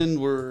And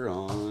we're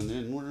on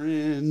and we're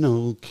in.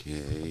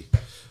 Okay.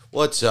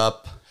 What's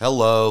up?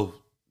 Hello.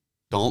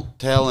 Don't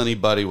tell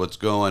anybody what's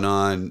going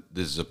on.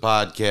 This is a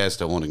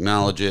podcast. I won't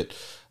acknowledge it.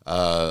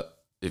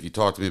 If you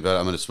talk to me about it,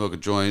 I'm going to smoke a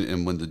joint.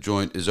 And when the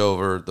joint is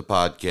over, the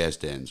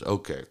podcast ends.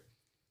 Okay.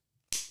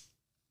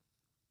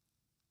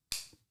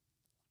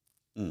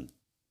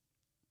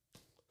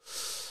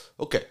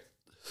 Okay.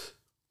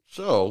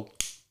 So,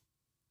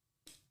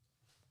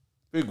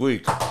 big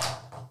week.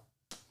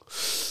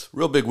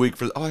 Real big week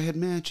for... Oh, I had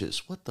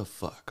matches. What the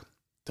fuck?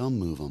 Dumb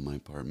move on my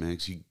part,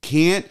 Max. You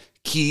can't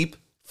keep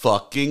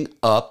fucking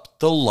up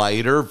the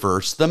lighter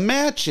versus the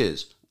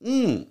matches.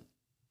 Big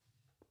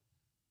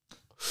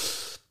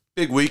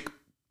week.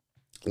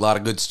 A lot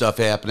of good stuff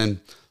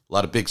happening. A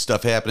lot of big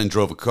stuff happening.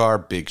 Drove a car.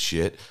 Big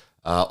shit.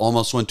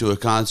 Almost went to a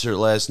concert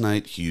last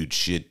night. Huge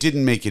shit.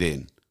 Didn't make it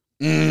in.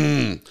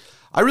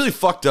 I really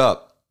fucked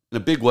up in a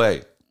big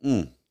way.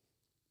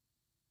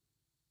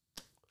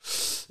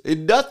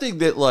 Nothing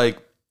that, like,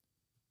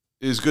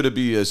 is going to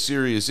be a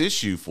serious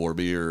issue for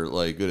me or,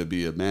 like, going to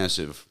be a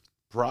massive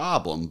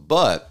problem,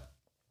 but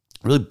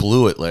I really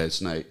blew it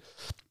last night.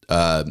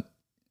 I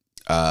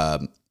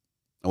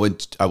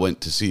was trying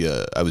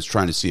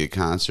to see a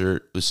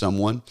concert with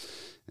someone,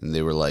 and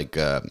they were like,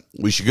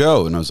 we should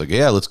go. And I was like,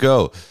 yeah, let's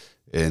go.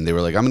 And they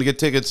were like, I'm going to get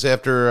tickets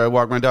after I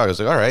walk my dog. I was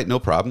like, all right, no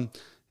problem.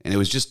 And it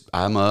was just,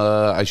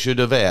 I should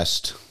have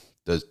asked.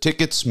 The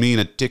tickets mean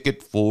a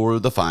ticket for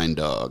the fine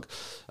dog.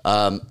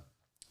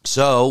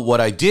 So what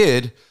I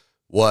did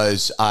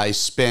was I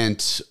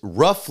spent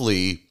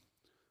roughly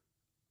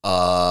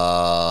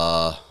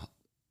a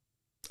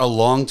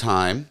long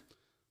time.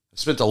 I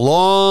spent a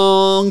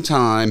long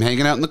time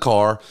hanging out in the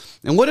car.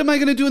 And what am I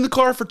going to do in the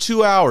car for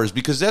 2 hours?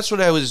 Because that's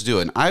what I was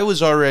doing. I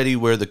was already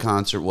where the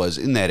concert was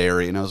in that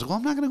area. And I was like, well,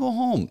 I'm not going to go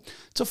home.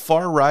 It's a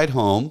far ride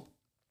home.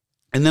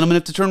 And then I'm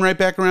going to have to turn right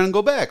back around and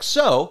go back.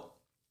 So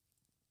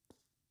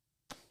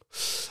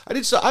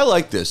I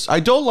like this.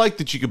 I don't like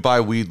that you could buy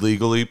weed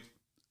legally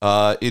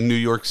in New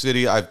York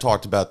City. I've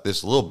talked about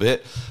this a little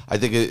bit. I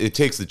think it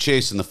takes the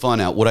chase and the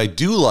fun out. What I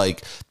do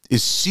like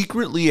is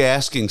secretly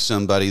asking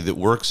somebody that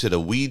works at a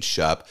weed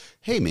shop,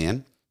 hey,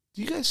 man,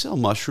 do you guys sell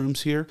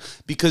mushrooms here?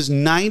 Because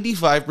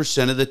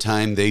 95% of the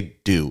time they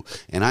do.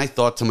 And I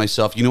thought to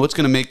myself, you know what's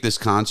going to make this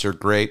concert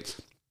great?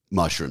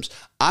 Mushrooms.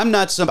 I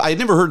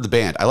never heard the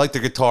band. I like the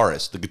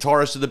guitarist. The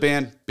guitarist of the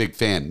band, big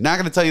fan. Not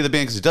going to tell you the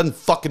band because it doesn't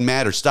fucking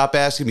matter. Stop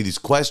asking me these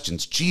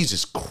questions.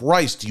 Jesus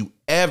Christ, do you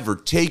ever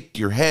take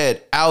your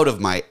head out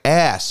of my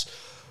ass?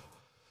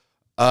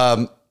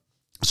 So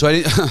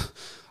I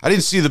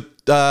didn't see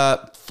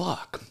the,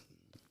 fuck.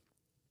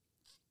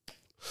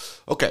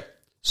 Okay,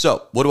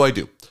 so what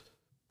do?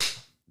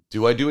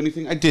 Do I do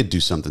anything? I did do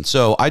something.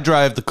 So I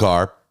drive the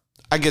car.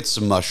 I get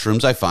some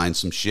mushrooms. I find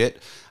some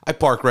shit. I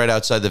park right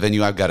outside the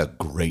venue. I've got a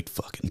great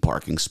fucking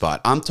parking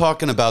spot. I'm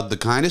talking about the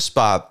kind of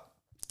spot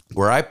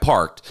where I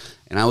parked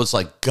and I was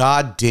like,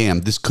 God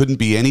damn, this couldn't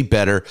be any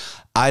better.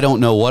 I don't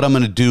know what I'm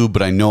going to do,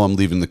 but I know I'm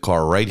leaving the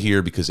car right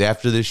here because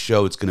after this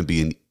show, it's going to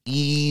be an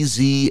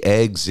easy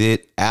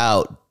exit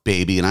out,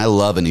 baby. And I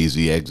love an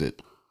easy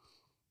exit.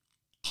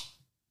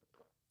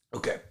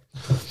 Okay.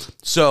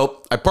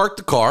 So I park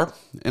the car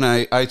and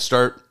I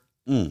start...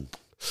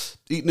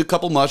 eating a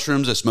couple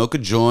mushrooms, I smoke a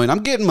joint.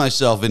 I'm getting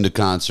myself into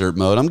concert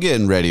mode. I'm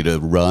getting ready to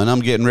run. I'm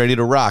getting ready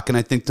to rock. And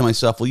I think to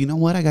myself, well, you know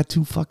what? I got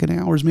 2 fucking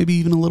hours, maybe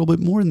even a little bit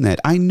more than that.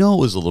 I know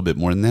it was a little bit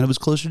more than that. It was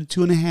closer to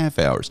 2.5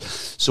 hours.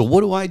 So what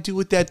do I do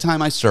with that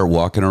time? I start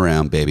walking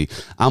around, baby.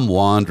 I'm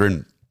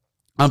wandering.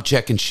 I'm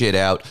checking shit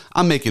out.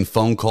 I'm making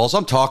phone calls.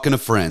 I'm talking to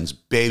friends.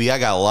 Baby, I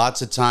got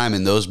lots of time,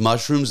 and those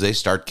mushrooms, they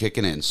start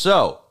kicking in.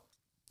 So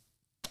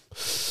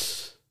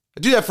I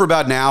do that for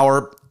about an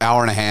hour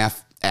and a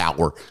half.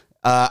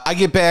 I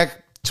get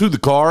back to the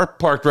car,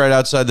 parked right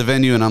outside the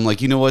venue, and I'm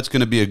like, you know what's going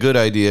to be a good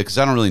idea? Because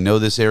I don't really know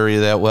this area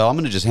that well. I'm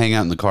going to just hang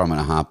out in the car. I'm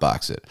going to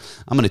hotbox it.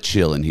 I'm going to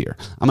chill in here.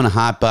 I'm going to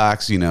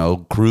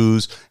hotbox,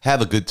 cruise,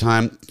 have a good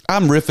time.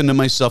 I'm riffing to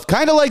myself,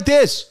 kind of like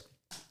this.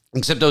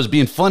 Except I was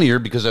being funnier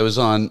because I was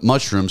on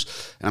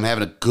mushrooms, and I'm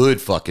having a good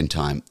fucking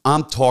time.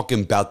 I'm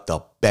talking about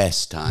the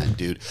best time,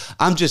 dude.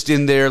 I'm just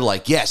in there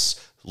like,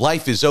 yes,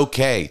 life is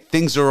okay.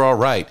 Things are all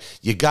right.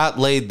 You got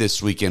laid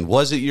this weekend.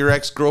 Was it your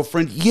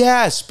ex-girlfriend?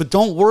 Yes, but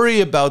don't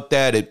worry about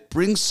that. It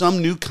brings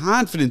some new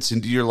confidence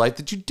into your life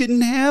that you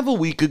didn't have a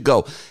week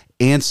ago.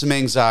 And some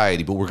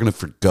anxiety, but we're going to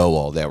forgo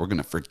all that. We're going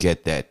to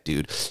forget that,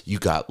 dude. You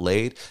got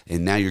laid,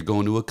 and now you're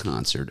going to a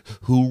concert.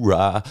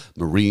 Hoorah,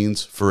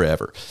 Marines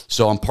forever.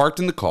 So I'm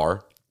parked in the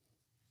car.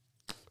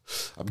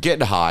 I'm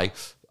getting high.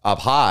 I'm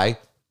high.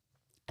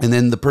 And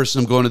then the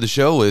person I'm going to the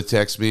show with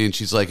texts me, and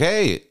she's like,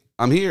 hey,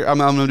 I'm here. I'm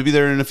going to be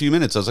there in a few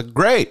minutes. I was like,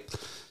 great.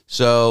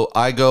 So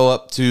I go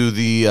up to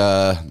the,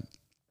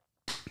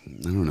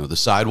 the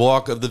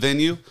sidewalk of the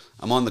venue.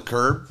 I'm on the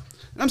curb.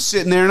 And I'm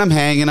sitting there and I'm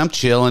hanging. I'm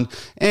chilling.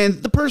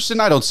 And the person,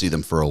 I don't see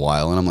them for a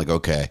while. And I'm like,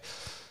 okay,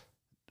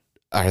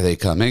 are they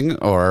coming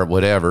or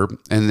whatever?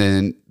 And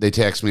then they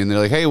text me and they're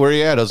like, hey, where are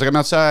you at? I was like, I'm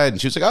outside. And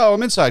she was like, oh,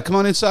 I'm inside. Come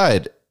on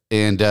inside.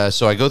 And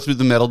so I go through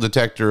the metal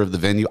detector of the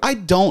venue. I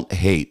don't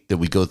hate that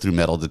we go through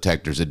metal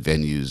detectors at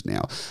venues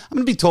now. I'm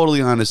going to be totally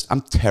honest.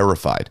 I'm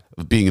terrified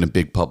of being in a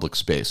big public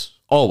space.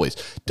 Always.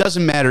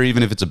 Doesn't matter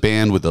even if it's a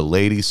band with a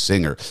lady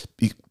singer.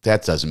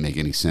 That doesn't make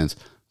any sense.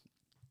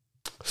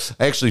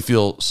 I actually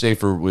feel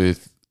safer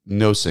with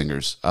no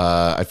singers.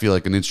 I feel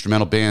like an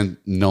instrumental band,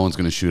 no one's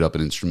going to shoot up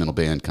an instrumental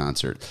band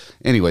concert.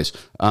 Anyways,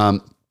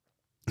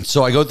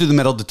 so I go through the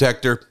metal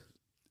detector.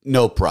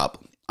 No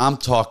problem. I'm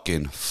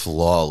talking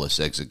flawless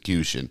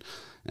execution.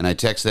 And I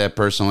text that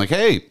person like,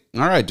 hey,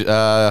 all right,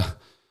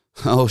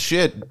 oh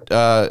shit.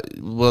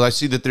 Well, I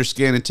see that they're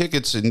scanning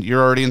tickets and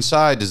you're already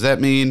inside. Does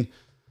that mean,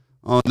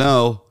 oh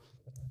no,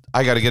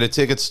 I got to get a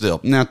ticket still?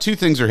 Now, two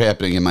things are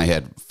happening in my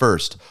head.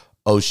 First,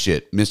 oh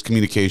shit,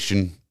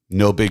 miscommunication,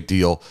 no big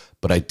deal,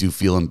 but I do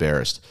feel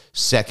embarrassed.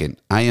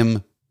 Second, I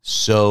am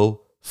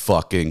so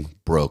fucking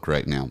broke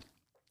right now.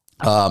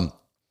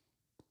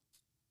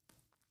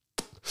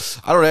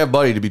 I don't have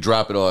money to be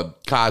dropping on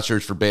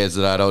concerts for bands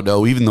that I don't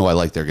know, even though I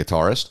like their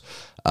guitarist.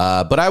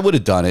 But I would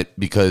have done it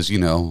because,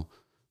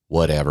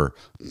 whatever.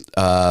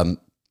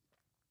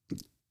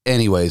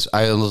 Anyways,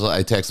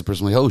 I text the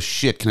person like, oh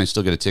shit, can I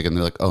still get a ticket? And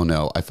they're like, oh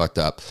no, I fucked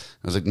up.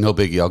 I was like, no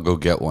biggie, I'll go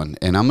get one.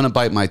 And I'm going to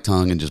bite my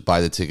tongue and just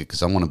buy the ticket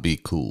because I want to be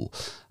cool.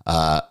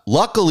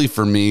 Luckily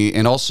for me,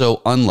 and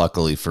also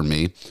unluckily for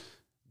me,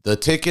 the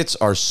tickets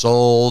are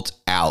sold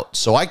out.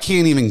 So I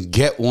can't even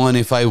get one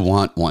if I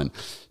want one.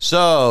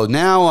 So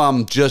now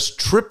I'm just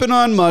tripping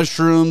on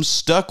mushrooms,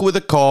 stuck with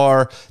a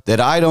car that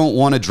I don't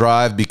want to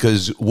drive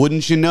because,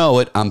 wouldn't you know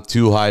it, I'm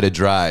too high to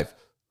drive.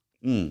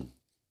 There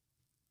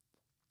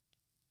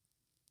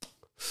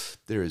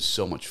is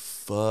so much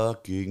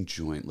fucking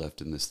joint left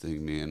in this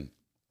thing, man.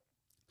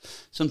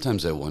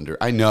 Sometimes I wonder.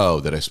 I know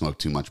that I smoke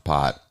too much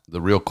pot.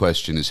 The real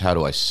question is, how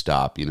do I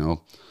stop,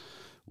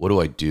 What do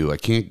I do? I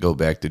can't go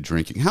back to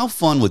drinking. How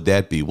fun would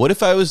that be? What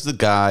if I was the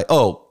guy?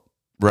 Oh,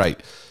 right.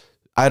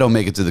 I don't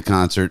make it to the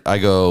concert.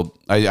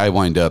 I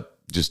wind up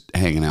just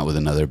hanging out with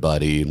another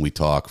buddy, and we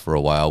talk for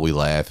a while. We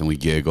laugh and we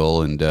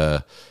giggle, and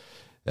that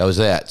was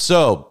that.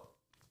 So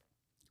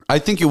I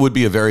think it would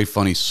be a very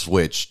funny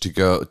switch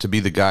to be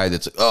the guy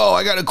that's, oh,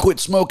 I got to quit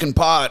smoking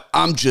pot.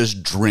 I'm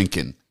just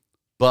drinking.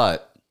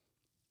 But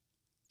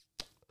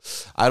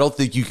I don't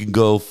think you can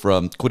go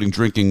from quitting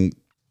drinking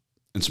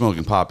and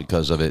smoking pot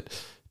because of it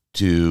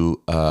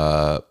to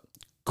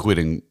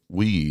quitting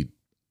weed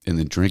and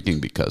then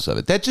drinking because of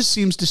it. That just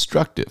seems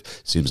destructive.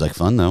 Seems like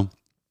fun, though.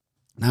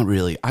 Not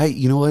really.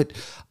 You know what?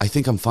 I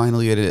think I'm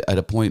finally at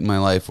a point in my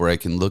life where I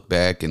can look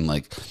back and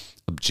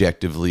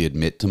objectively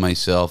admit to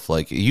myself,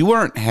 you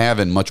weren't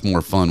having much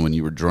more fun when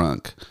you were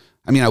drunk.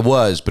 I mean, I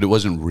was, but it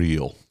wasn't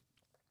real.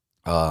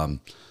 Wow.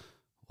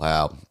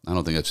 I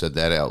don't think I've said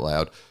that out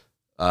loud.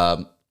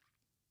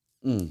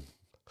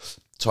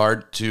 It's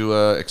hard to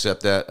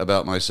accept that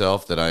about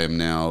myself, that I am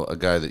now a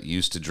guy that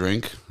used to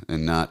drink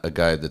and not a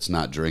guy that's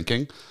not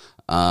drinking.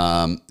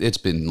 It's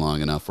been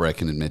long enough where I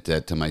can admit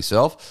that to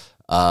myself.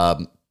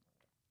 Trying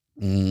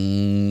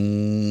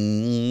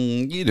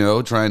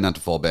not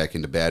to fall back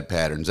into bad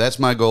patterns. That's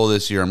my goal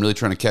this year. I'm really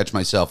trying to catch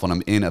myself when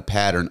I'm in a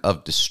pattern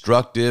of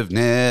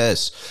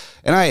destructiveness.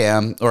 And I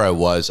am, or I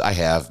was, I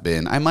have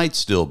been. I might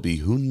still be.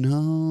 Who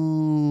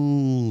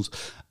knows?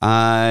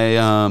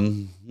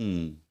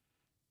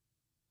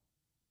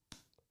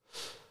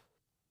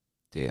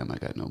 Damn, I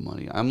got no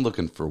money. I'm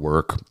looking for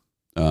work.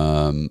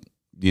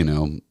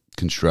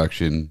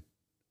 Construction,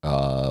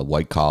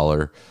 white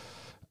collar,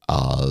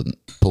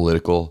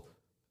 political,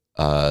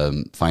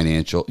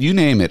 financial, you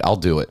name it, I'll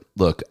do it.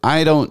 Look,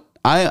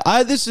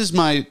 this is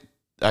my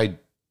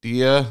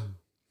idea.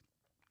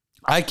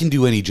 I can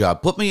do any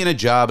job. Put me in a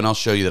job and I'll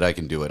show you that I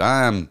can do it.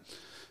 I'm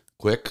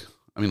quick.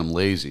 I'm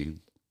lazy.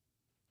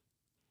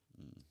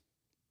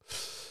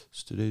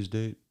 What's today's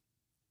date?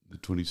 The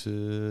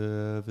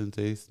 27th,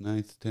 8th,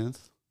 9th,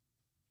 10th?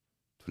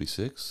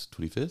 26th?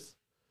 25th?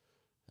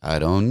 I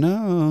don't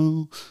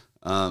know.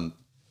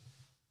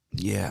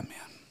 Yeah,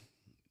 man.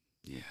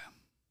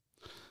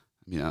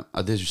 Yeah.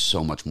 There's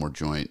so much more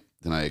joint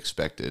than I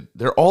expected.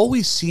 There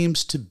always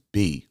seems to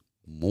be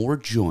more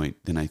joint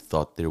than I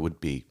thought there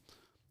would be.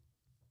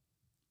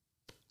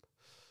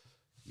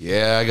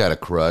 Yeah, I got a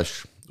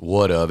crush.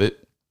 What of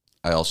it?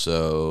 I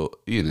also,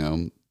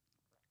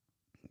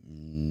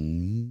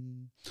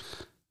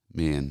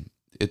 man,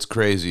 it's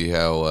crazy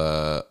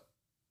how,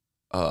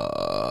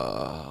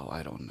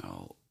 I don't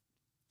know.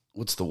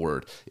 What's the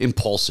word?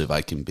 Impulsive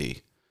I can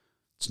be.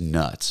 It's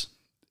nuts.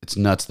 It's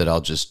nuts that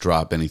I'll just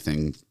drop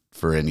anything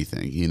for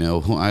anything,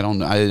 I don't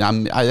know.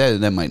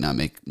 That might not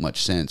make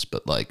much sense,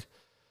 but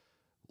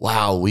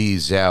wow, wee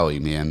zowie,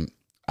 man.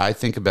 I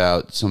think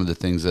about some of the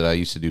things that I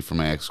used to do for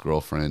my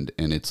ex-girlfriend,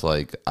 and it's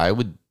I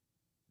would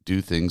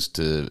do things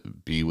to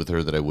be with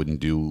her that I wouldn't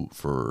do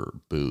for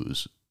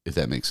booze, if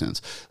that makes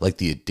sense.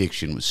 The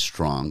addiction was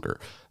stronger,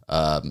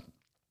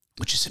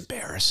 which is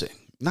embarrassing.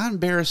 Not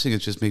embarrassing, it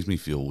just makes me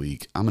feel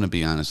weak. I'm going to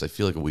be honest. I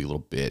feel like a wee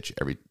little bitch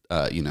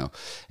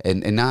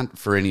and not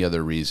for any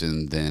other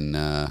reason than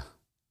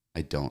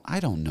I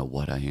don't know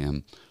what I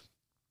am.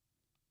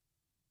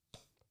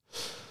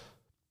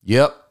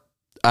 Yep.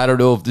 I don't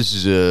know if this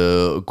is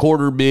a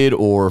quarter mid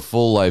or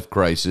full life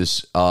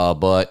crisis,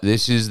 but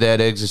this is that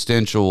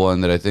existential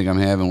one that I think I'm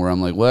having where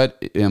I'm like,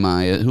 what am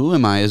I? Who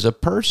am I as a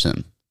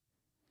person?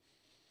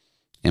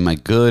 Am I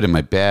good? Am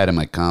I bad? Am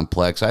I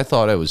complex? I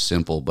thought I was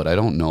simple, but I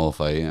don't know if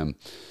I am.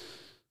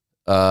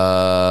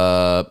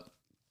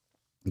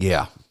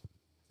 Yeah.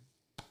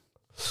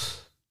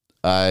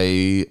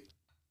 I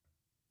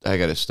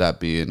got to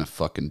stop being a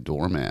fucking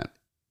doormat.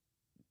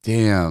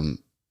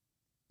 Damn.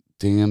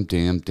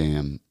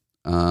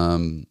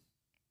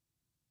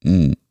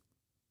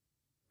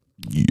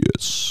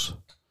 Yes.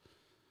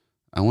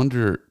 I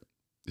wonder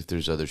if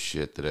there's other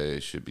shit that I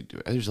should be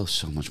doing. There's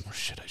so much more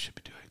shit I should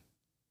be doing.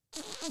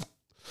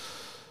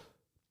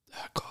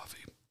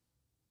 Coffee.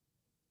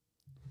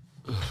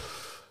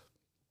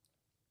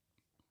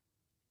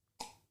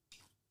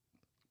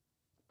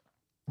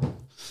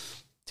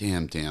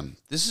 Damn.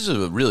 This is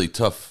a really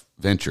tough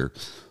venture.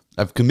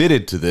 I've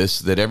committed to this,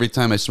 that every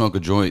time I smoke a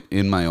joint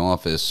in my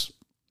office,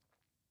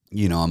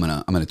 I'm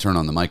gonna turn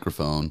on the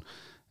microphone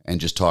and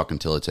just talk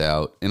until it's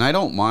out. And I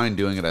don't mind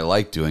doing it. I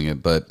like doing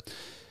it, but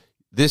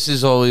this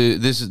is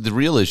the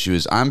real issue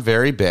is I'm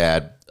very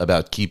bad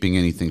about keeping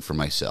anything for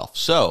myself.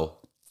 So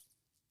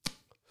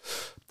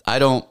I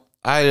don't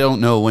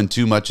know when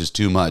too much is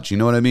too much. You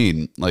know what I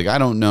mean? Like, I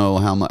don't know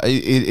how much.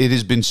 It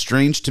has been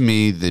strange to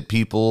me that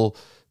people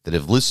that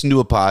have listened to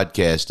a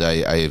podcast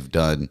I have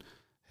done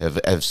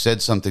have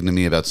said something to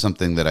me about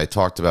something that I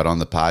talked about on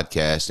the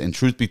podcast. And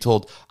truth be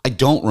told, I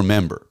don't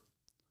remember.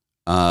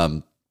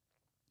 I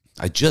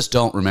just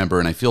don't remember,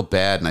 and I feel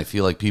bad, and I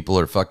feel like people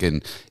are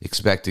fucking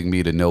expecting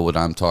me to know what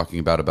I'm talking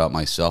about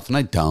myself, and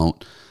I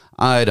don't.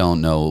 I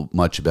don't know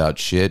much about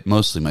shit,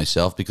 mostly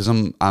myself, because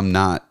I'm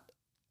not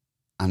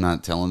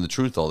telling the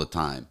truth all the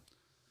time.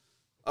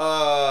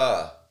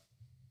 I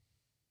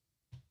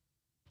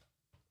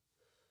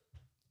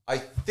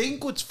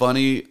think what's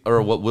funny,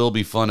 or what will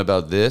be fun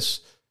about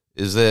this,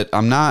 is that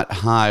I'm not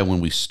high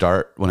when I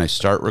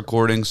start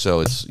recording, so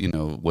it's,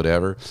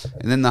 whatever.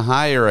 And then the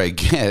higher I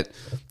get,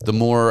 the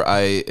more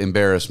I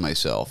embarrass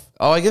myself.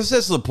 Oh, I guess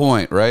that's the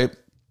point, right?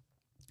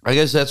 I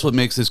guess that's what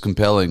makes this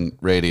compelling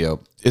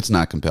radio. It's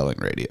not compelling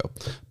radio,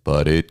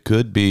 but it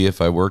could be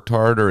if I worked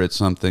harder at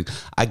something.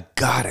 I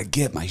gotta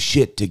get my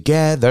shit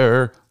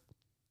together.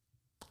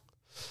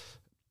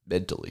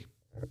 Mentally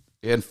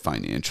and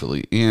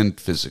financially and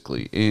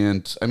physically.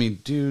 And, I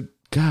mean, dude,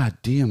 god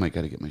damn, I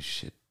gotta get my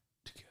shit.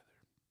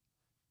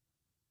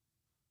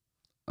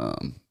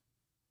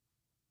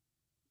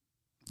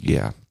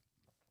 Yeah.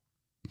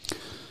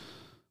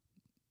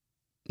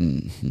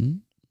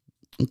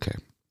 Okay.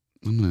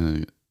 I'm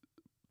going to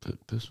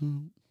put this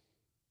one.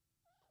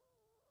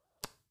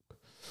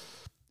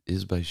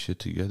 Is my shit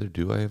together?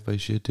 Do I have my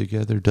shit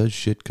together? Does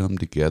shit come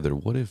together?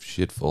 What if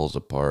shit falls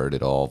apart?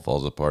 It all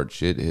falls apart.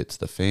 Shit hits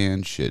the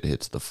fan. Shit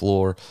hits the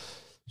floor.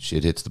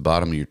 Shit hits the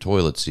bottom of your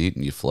toilet seat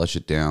and you flush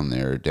it down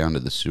there, down to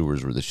the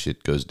sewers where the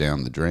shit goes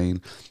down the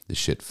drain. The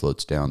shit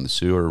floats down the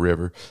sewer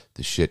river.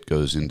 The shit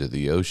goes into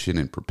the ocean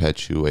and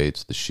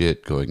perpetuates the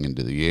shit going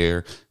into the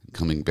air and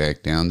coming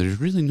back down. There's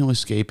really no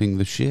escaping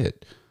the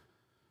shit.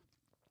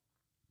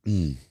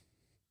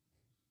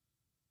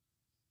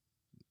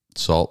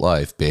 Salt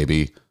life,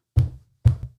 baby.